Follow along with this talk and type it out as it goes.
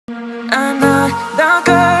I'm not the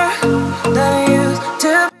girl that I used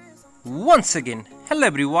to be. Once again, hello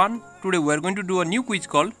everyone. Today we are going to do a new quiz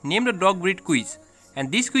called Name the Dog Breed Quiz.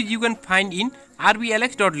 And this quiz you can find in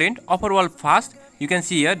rbalex.land offerwall fast. You can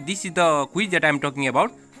see here, this is the quiz that I am talking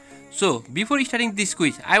about. So before starting this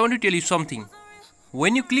quiz, I want to tell you something.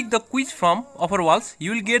 When you click the quiz from offerwalls,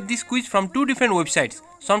 you will get this quiz from two different websites.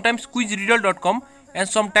 Sometimes quizriddle.com and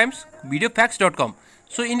sometimes videofacts.com.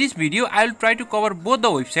 So in this video, I will try to cover both the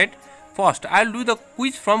website. First, I will do the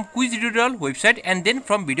quiz from Quizriddle website and then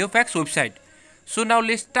from Videofacts website. So now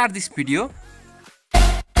let's start this video.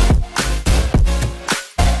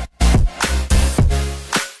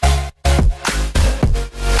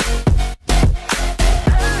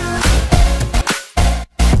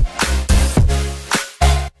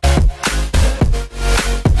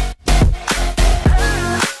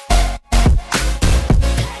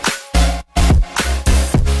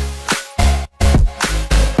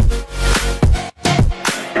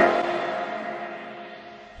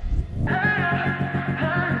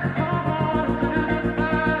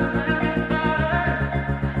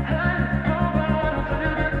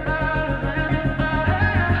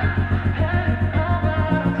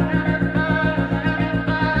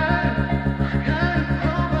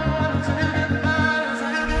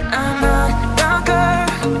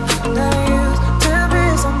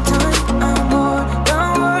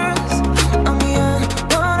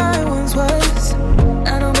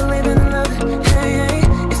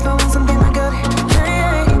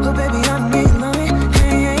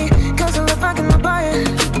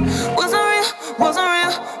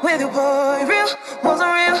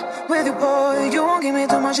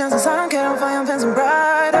 Chances I don't care, I'm fine, I'm fencing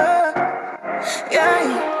brighter. Yeah,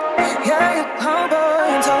 oh boy,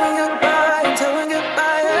 I'm telling goodbye, I'm telling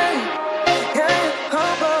goodbye. Yeah,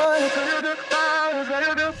 oh boy, I'm telling goodbye, I'm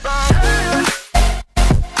telling goodbye.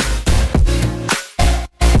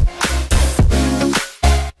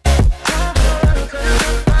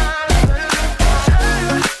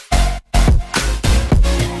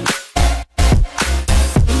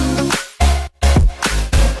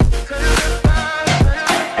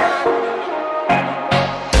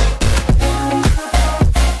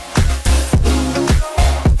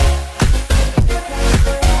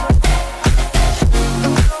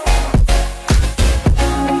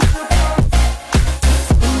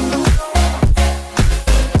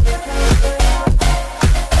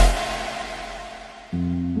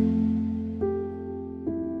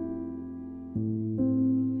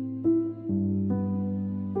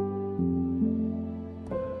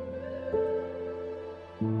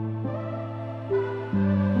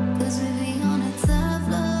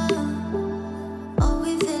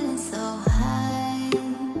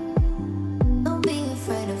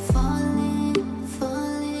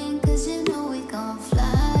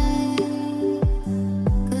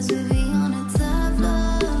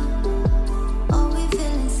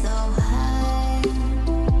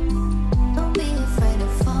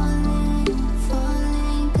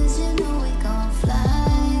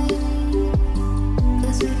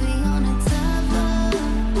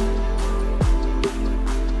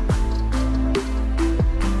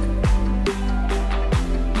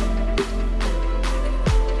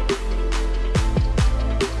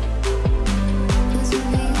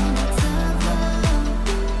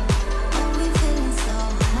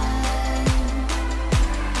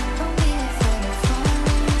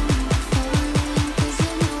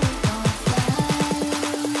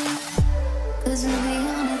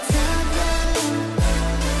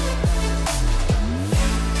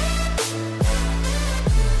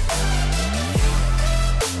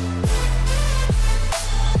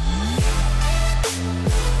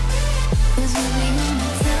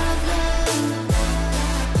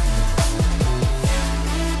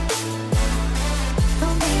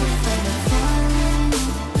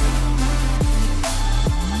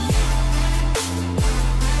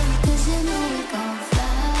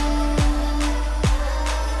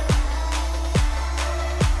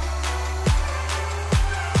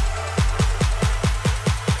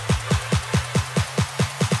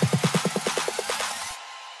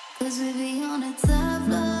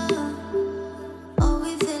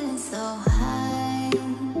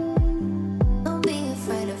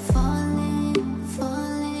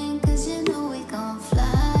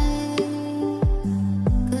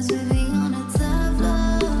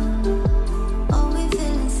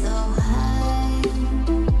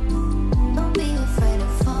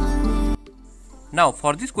 Now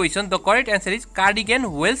for this question, the correct answer is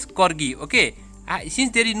cardigan Welsh Corgi. Okay,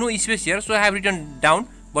 since there is no space here, so I have written down,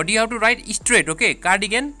 but you have to write straight. Okay,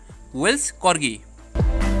 cardigan Welsh Corgi.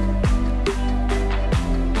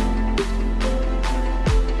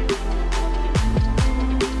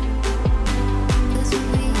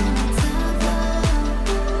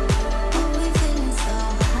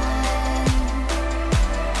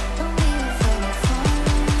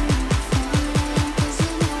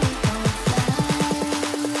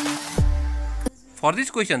 for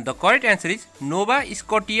this question, the correct answer is Nova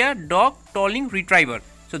Scotia dog tolling retriever.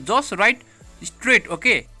 So just write straight,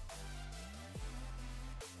 okay?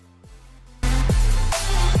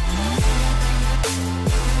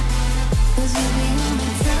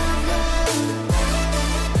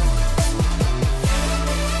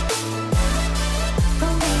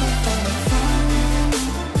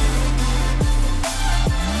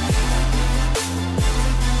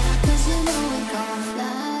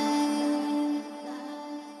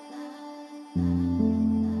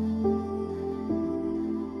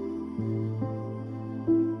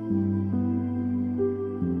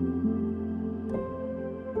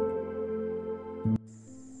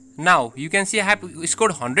 Now you can see I have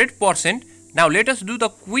scored 100%. Now let us do the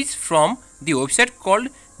quiz from the website called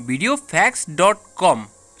Videofacts.com.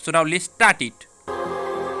 So now let's start it.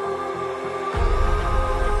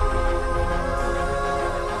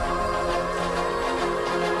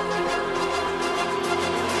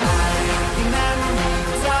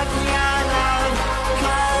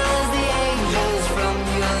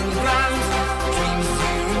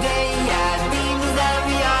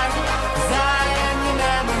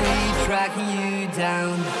 Tracking you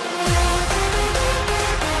down.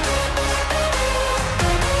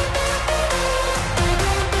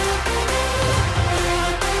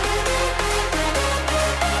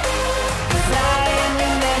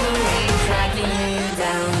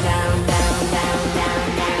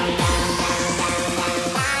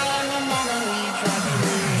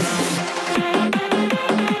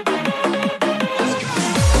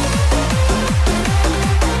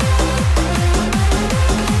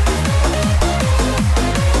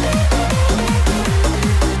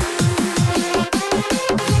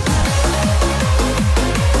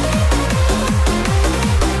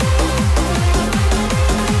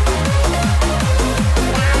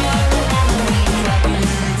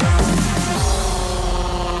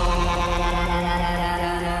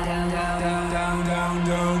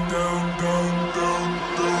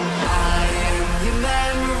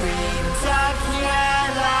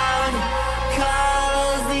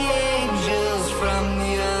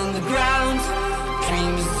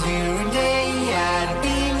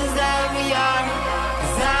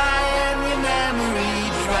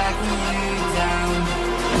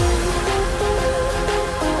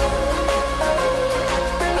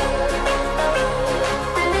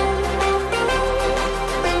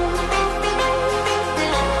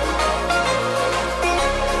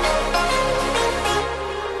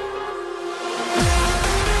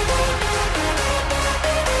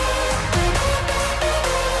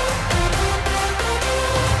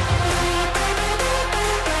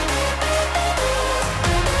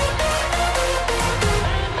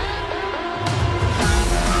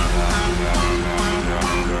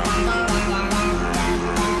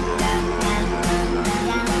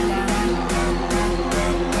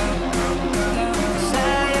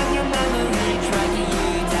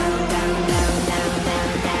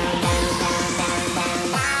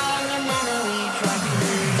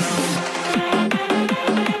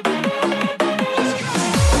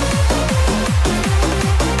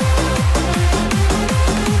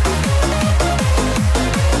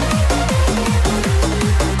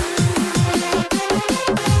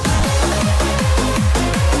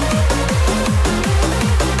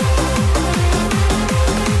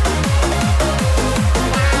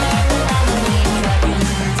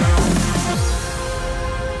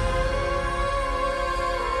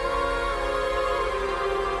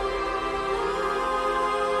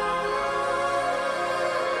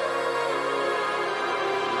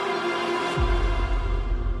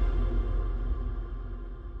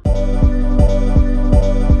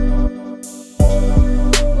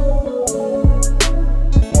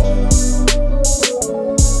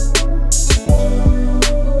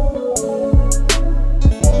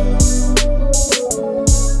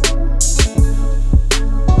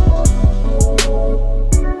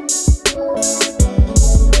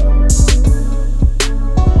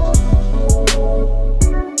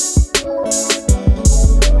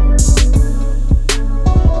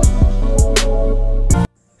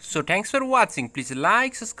 So thanks for watching. Please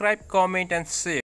like, subscribe, comment and share.